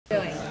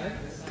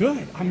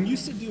Good. I'm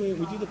used to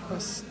we do the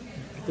press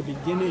at the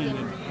beginning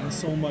and I'm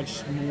so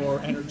much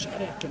more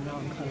energetic, and now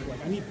I'm kind of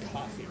like, I need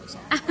coffee or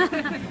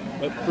something.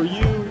 But for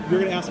you, you're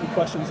going to ask me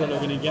questions that are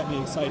going to get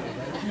me excited,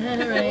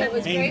 right? What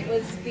was great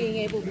was being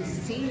able to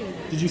see.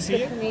 Did you see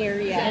the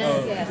premiere?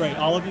 Yes. Yes. Great.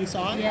 All of you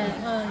saw it?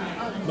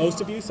 Yeah.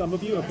 Most of you? Some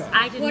of you? Okay.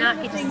 I did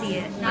not get to see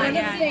it. One of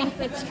the things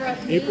that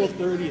struck me. April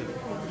 30th.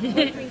 One of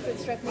the things that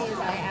struck me is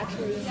I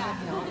actually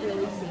have not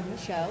really seen the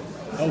show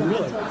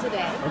really? until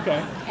today.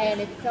 Okay. And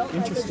it felt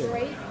like a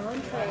great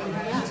entree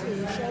into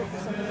the show for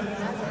someone who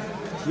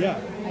hasn't. Yeah.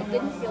 I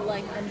didn't feel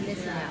like I'm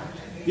missing out.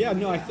 Yeah,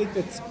 no, I think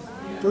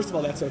first of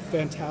all, that's a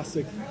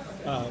fantastic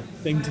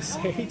thing to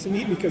say to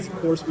me, because of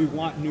course we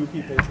want new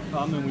people to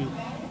come, and we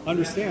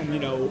understand,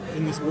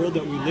 in this world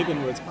that we live in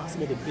where it's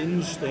possible to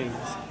binge things,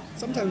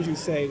 sometimes you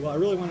say, well, I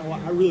really want to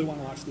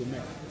watch The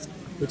Americans,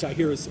 which I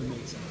hear is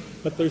amazing.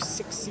 But there's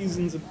 6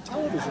 seasons of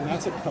television.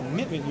 That's a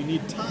commitment. You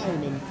need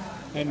time,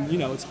 and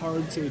it's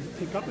hard to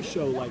pick up a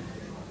show like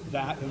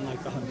that and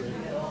like The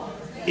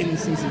 100 in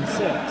season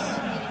 6.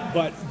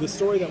 But the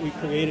story that we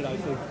created, I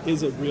think,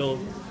 is a real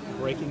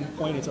breaking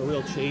point. It's a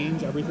real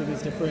change. Everything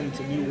is different. It's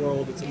a new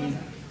world.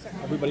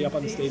 Everybody up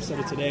on the stage said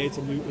it today.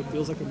 It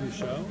feels like a new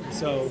show.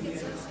 So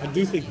I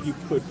do think you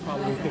could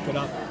probably pick it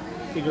up,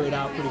 figure it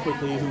out pretty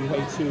quickly, who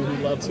hates who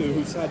loves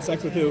who's had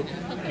sex with who,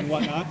 and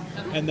whatnot,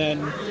 and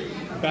then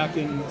back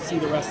and see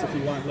the rest if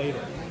you want later.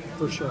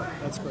 For sure.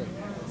 That's great.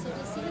 So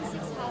does season 6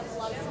 have a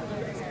lot of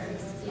similarities to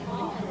season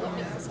 1? What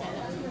makes this stand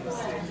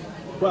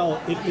out?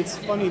 Well, it's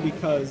funny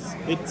because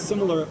it's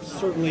similar,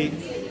 certainly,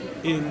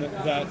 in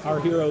that our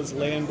heroes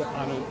land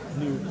on a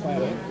new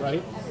planet,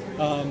 right?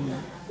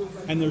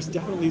 And there's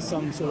definitely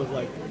some sort of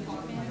like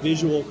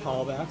visual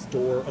callbacks,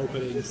 door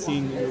opening,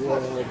 seeing the new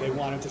world. They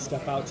wanted to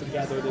step out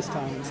together this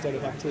time instead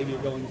of Octavia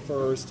going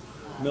first.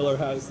 Miller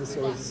has this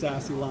sort of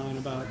sassy line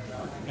about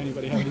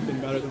anybody have anything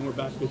better than we're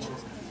back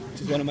bitches,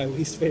 which is one of my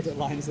least favorite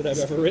lines that I've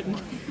ever written.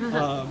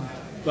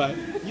 But,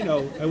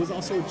 it was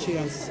also a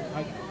chance.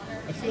 I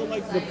feel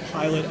like the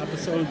pilot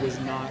episode was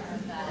not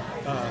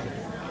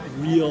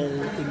real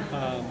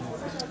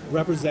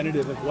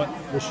representative of what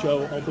the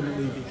show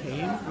ultimately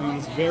became. It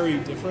was very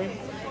different.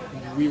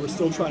 We were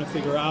still trying to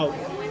figure out,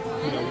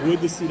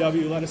 would the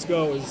CW let us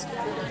go as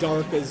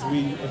dark as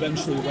we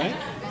eventually went?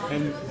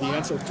 And the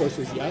answer, of course,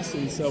 was yes.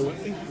 And so I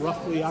think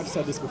roughly, I've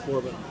said this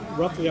before, but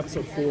roughly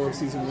episode 4 of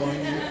season 1,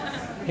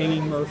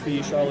 hanging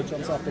Murphy, Charlotte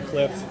jumps off the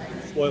cliff,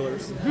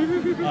 spoilers,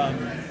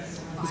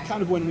 was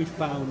kind of when we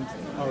found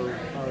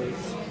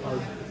our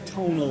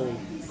tonal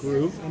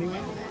groove,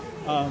 anyway.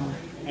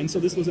 And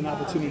so this was an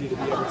opportunity to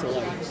be able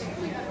to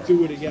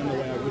do it again the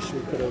way I wish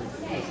we could have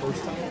the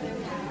first time,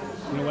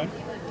 in a way.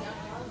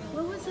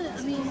 What was it?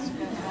 I mean, the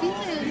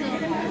season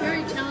is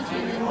very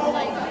challenging,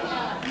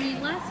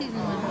 and last season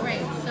was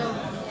great. So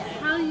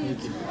how do you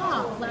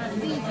top last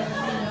season,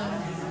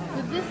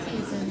 with this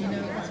season,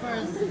 as far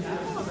as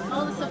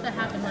all the stuff that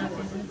happened last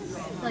season?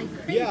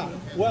 It's crazy. Yeah,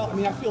 well,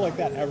 I feel like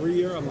that every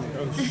year. I'm like,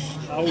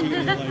 how are we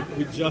going to,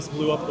 we just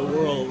blew up the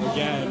world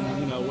again,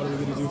 what are we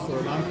going to do for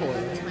an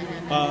encore?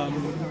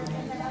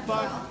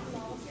 But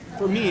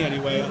for me,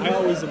 anyway, I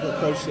always have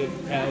approached it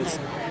as,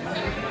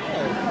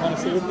 want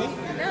to sit with me?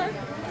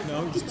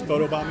 No, just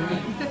photobombing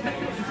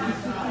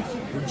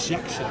me?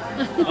 Rejection.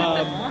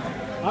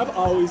 I've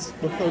always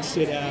approached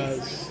it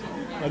as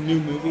a new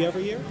movie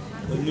every year,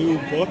 a new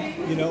book.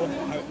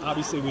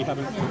 Obviously we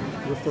haven't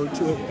referred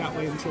to it that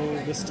way until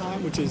this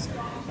time, which is,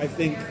 I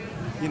think,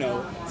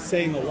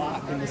 saying a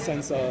lot in the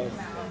sense of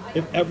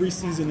if every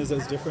season is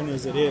as different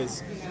as it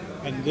is,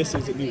 and this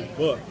is a new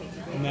book,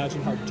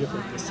 imagine how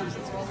different this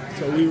season is.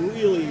 So we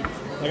really,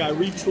 I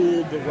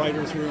retooled the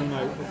writer's room.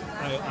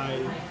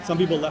 Some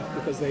people left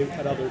because they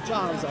had other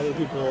jobs. Other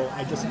people,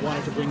 I just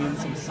wanted to bring in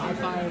some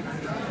sci-fi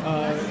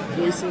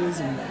voices,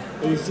 and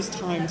it was just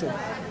time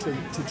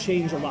to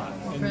change a lot,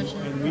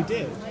 and we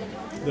did.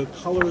 The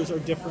colors are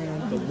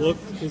different. The look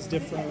is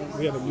different.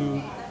 We have a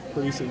new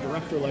producer and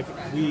director.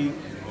 We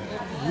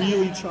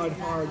really tried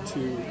hard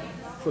to.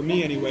 For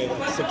me anyway,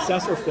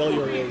 success or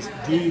failure is,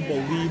 do you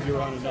believe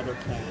you're on another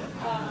planet?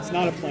 It's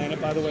not a planet,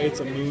 by the way, it's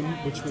a moon,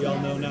 which we all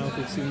know now if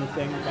we've seen the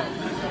thing.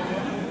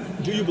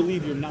 But do you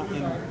believe you're not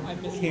in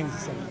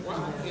Kansas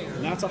anymore?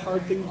 And that's a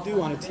hard thing to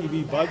do on a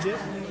TV budget.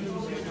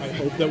 I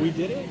hope that we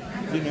did it,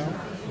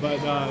 But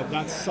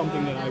that's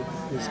something that I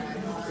was,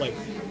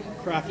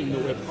 cracking the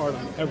whip hard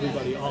on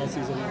everybody all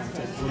season long.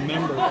 To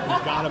remember,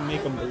 you've got to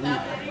make them believe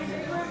it.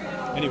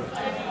 Anyway.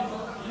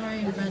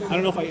 I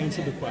don't know if I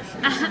answered the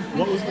question.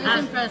 What was that?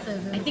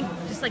 Impressive. I think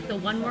just the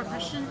one more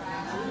question.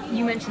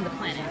 You mentioned the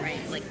planet, right?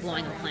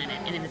 Blowing a planet,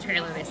 and in the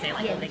trailer they say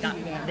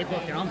they blew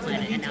up their own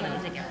planet, and now they're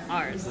going to take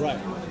ours. Right.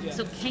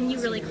 So can you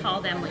really call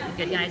them the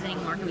good guys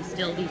anymore? Can we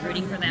still be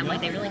rooting for them?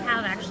 They really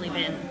have actually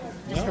been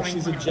destroying. No,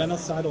 she's planets. a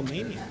genocidal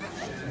maniac.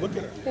 Look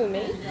at her. Who, me?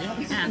 Yeah.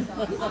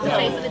 The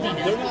face of the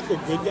demon. They're not the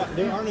good guys.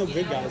 There are no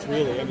good guys,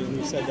 really.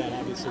 We said that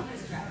obviously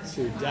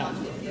to death.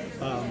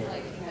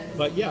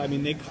 But yeah,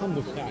 they come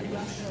with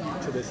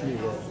baggage to this new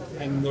world.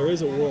 And there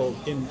is a world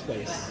in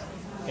place.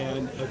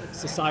 And a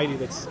society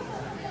that's,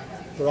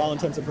 for all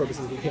intents and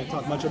purposes, we can't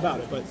talk much about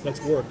it, but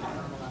that's working.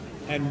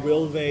 And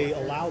will they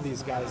allow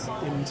these guys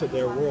into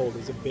their world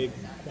is a big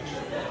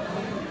question.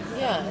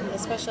 Yeah,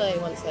 especially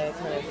once they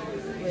kind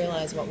of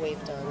realize what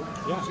we've done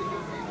Yeah.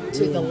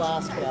 to the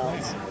last world.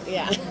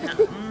 Yeah.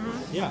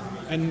 Yeah,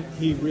 and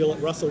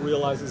Russell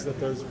realizes that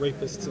there's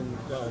rapists and,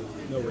 well,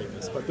 no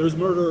rapists, but there's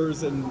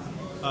murderers and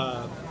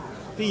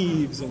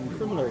thieves and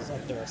criminals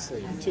up their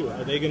sleeve too.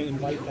 Are they going to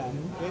invite them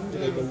in? Do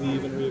they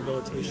believe in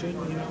rehabilitation?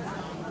 You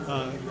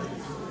know,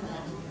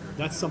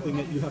 that's something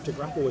that you have to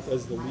grapple with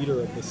as the leader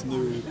of this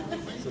new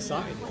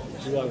society.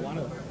 Do I want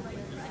to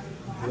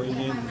bring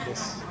in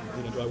this?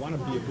 You know, do I want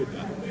to be a good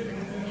guy?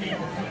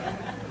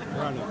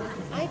 Or not?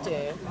 I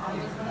do.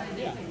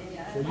 Yeah.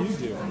 Well, you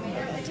do.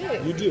 I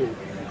do. You do.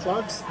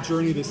 Clark's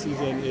journey this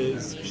season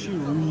is she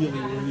really,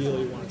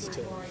 really wants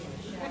to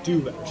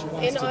do better. She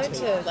wants In to ode take.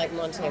 to like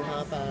Monty and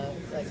Harper,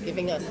 like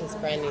giving us this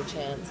brand new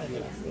chance, I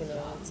think, you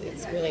know,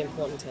 it's really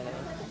important to her.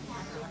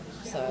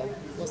 So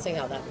we'll see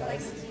how that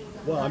goes.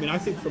 Well, I mean, I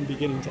think from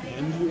beginning to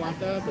end you want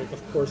that, but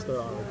of course there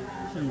are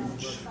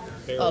huge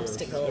barriers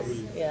Obstacles,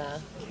 that we yeah.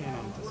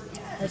 can't anticipate.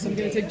 Alright, so I'm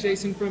going to take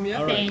Jason from you.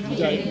 All right, Thank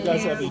you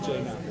guys have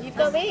EJ now. You've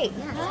got me.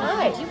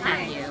 I do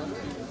have you.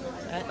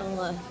 Right,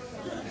 I'll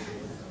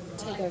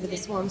take over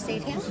this warm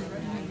seat here.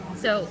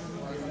 So,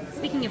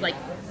 speaking of like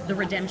the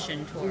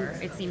redemption tour,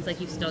 it seems like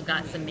you've still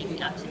got some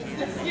making up to do.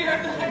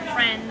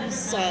 Friends,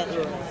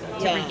 Certainly,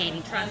 to yeah.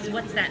 regaining trust.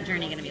 What's that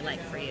journey going to be like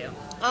for you?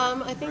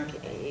 I think,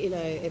 you know,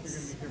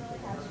 it's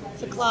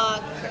for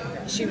Clark,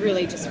 she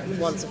really just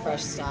wants a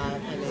fresh start.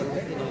 I mean,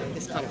 you know,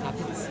 this kind of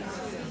happens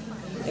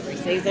every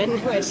season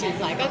where she's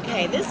like,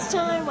 okay, this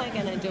time we're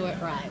going to do it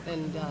right.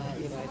 And,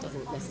 you know, it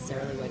doesn't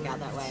necessarily work out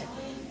that way.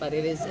 But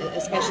it is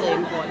especially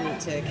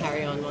important to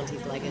carry on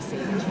Monty's legacy,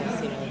 which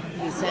is, you know,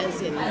 he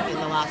says in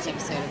the last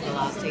episode of the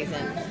last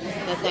season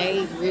that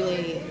they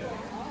really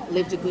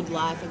lived a good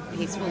life, a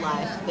peaceful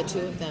life, the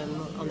two of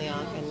them on the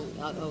Ark and,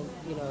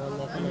 you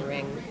know, on the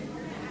ring.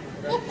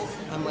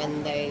 And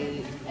when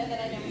they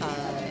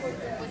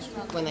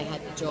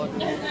had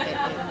Jordan,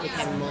 it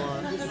became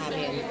more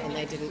happy, and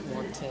they didn't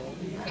want to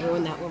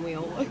ruin that when we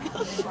all woke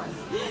up.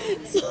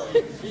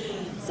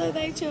 so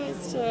they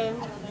chose to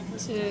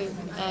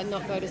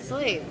not go to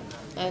sleep,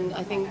 and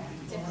I think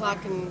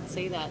Clark can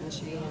see that, and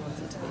she really wants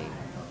it to be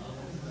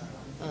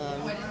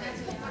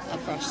a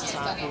fresh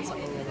start and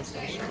something really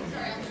special.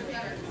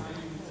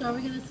 So are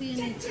we going to see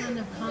any kind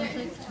of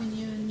conflict between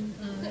you and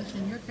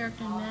your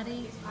character and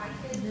Maddie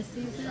this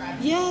season?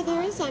 Yeah,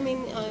 there is. I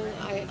mean,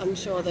 I'm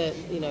sure that,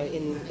 you know,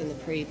 in the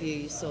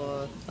preview you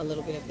saw a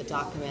little bit of the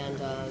Dark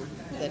Commander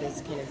that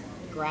is kind of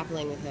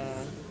grappling with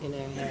her in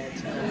her head.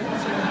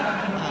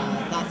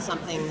 And, that's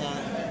something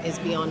that is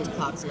beyond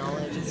Clark's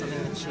knowledge. It's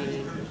something that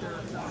she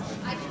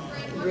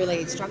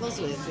really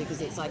struggles with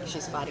because it's like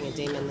she's fighting a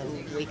demon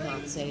that we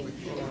can't see,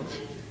 you know.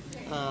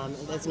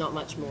 There's not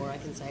much more I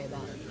can say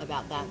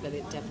about that, but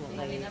it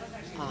definitely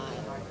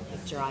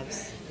it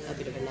drives a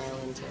bit of a nail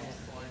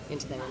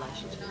into their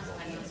relationship.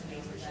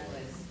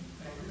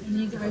 And are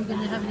you going to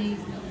have any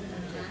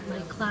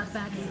like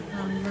clapbacks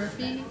on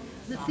Murphy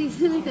this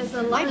season? Because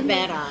a lot Like of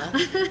better.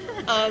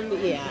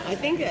 Yeah, I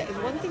think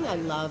one thing I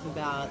love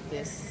about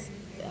this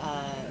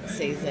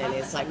season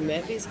is like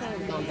Murphy's kind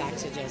of gone back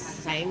to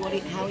just saying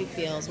how he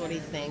feels, what he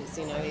thinks.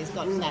 You know, he's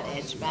gotten that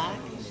edge back,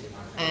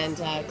 and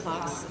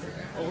Clark's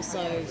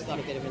also got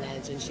a bit of an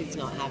edge, and she's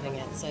not having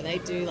it. So they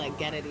do like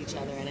get at each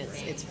other, and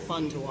it's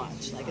fun to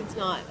watch. Like it's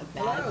not a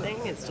bad thing.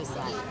 It's just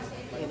like,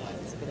 you know,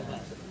 it's a bit of a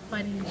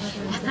fighting each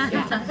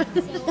other.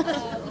 We see in the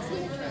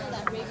trailer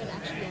that Raven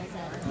actually has a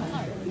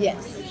heart.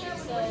 yes.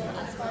 So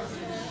as far as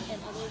her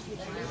and others would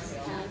be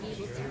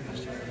able to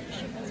push her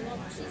relationship as well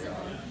this season,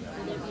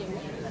 will there be a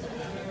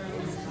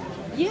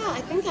rift? Yeah,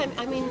 I think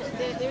I mean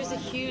there's a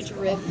huge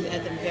rift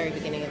at the very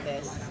beginning of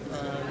this.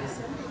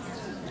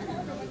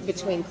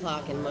 Between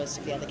Clark and most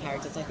of the other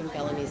characters. I think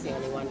Bellamy's the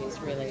only one who's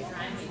really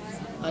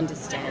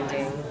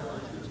understanding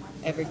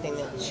everything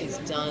that she's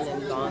done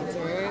and gone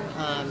through.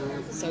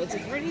 So it's a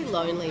pretty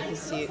lonely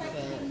pursuit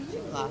for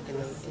Clark in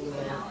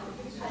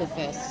the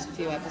first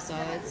few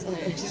episodes.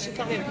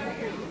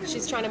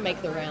 She's trying to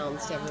make the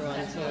rounds to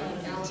everyone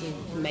to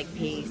make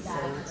peace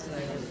and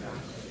to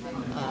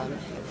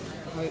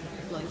hope,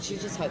 like she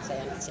just hopes they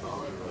understand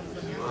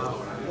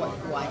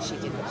why she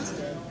did what she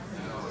did.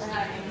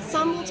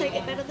 Some will take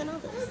it better than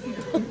others.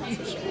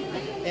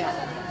 Yeah.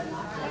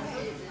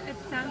 It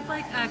sounds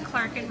like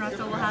Clark and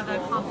Russell will have a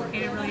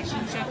complicated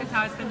relationship, is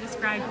how it's been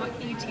described. What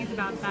can you tease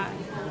about that?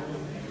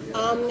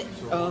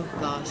 Oh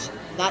gosh,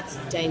 that's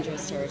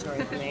dangerous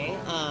territory for me.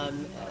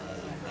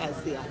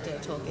 As the actor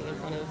talking in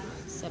front of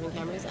 7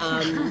 cameras.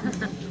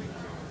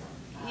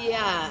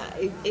 Yeah,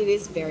 it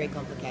is very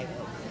complicated,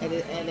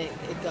 and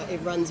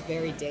it runs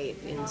very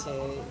deep into,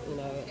 you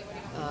know,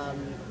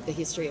 the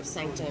history of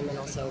Sanctum and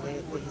also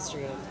the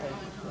history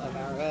of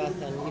our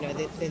Earth, and you know,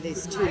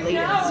 there's 2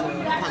 leaders who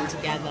have come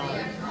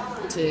together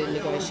to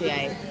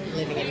negotiate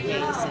living in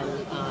peace,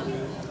 and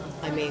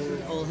I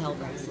mean, all hell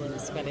breaks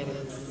loose, but it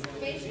is,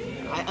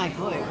 I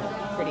hope,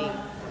 pretty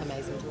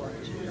amazing to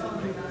watch.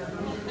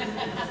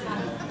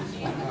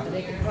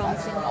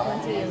 experiencing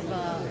plenty of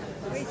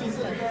crazy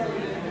stuff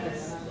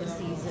for this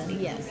season.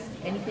 Yes.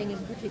 Anything in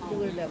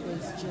particular that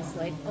was just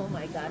like, oh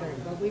my God,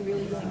 are we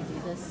really going to do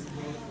this?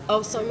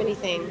 Oh, so many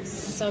things.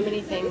 So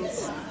many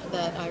things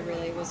that I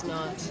really was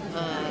not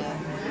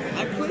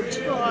equipped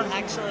for,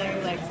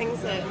 actually. Like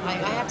things that I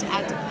had to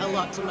add a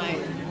lot to my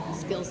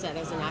skill set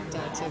as an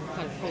actor to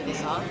kind of pull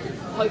this off.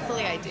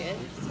 Hopefully I did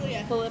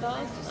pull it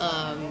off.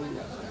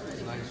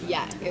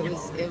 Yeah, it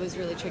was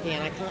really tricky,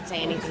 and I can't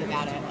say anything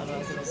about it,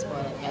 otherwise it'll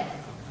spoil it.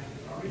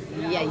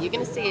 But yeah, you're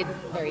going to see a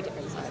very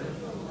different side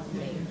of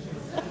me.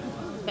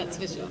 That's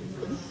for sure.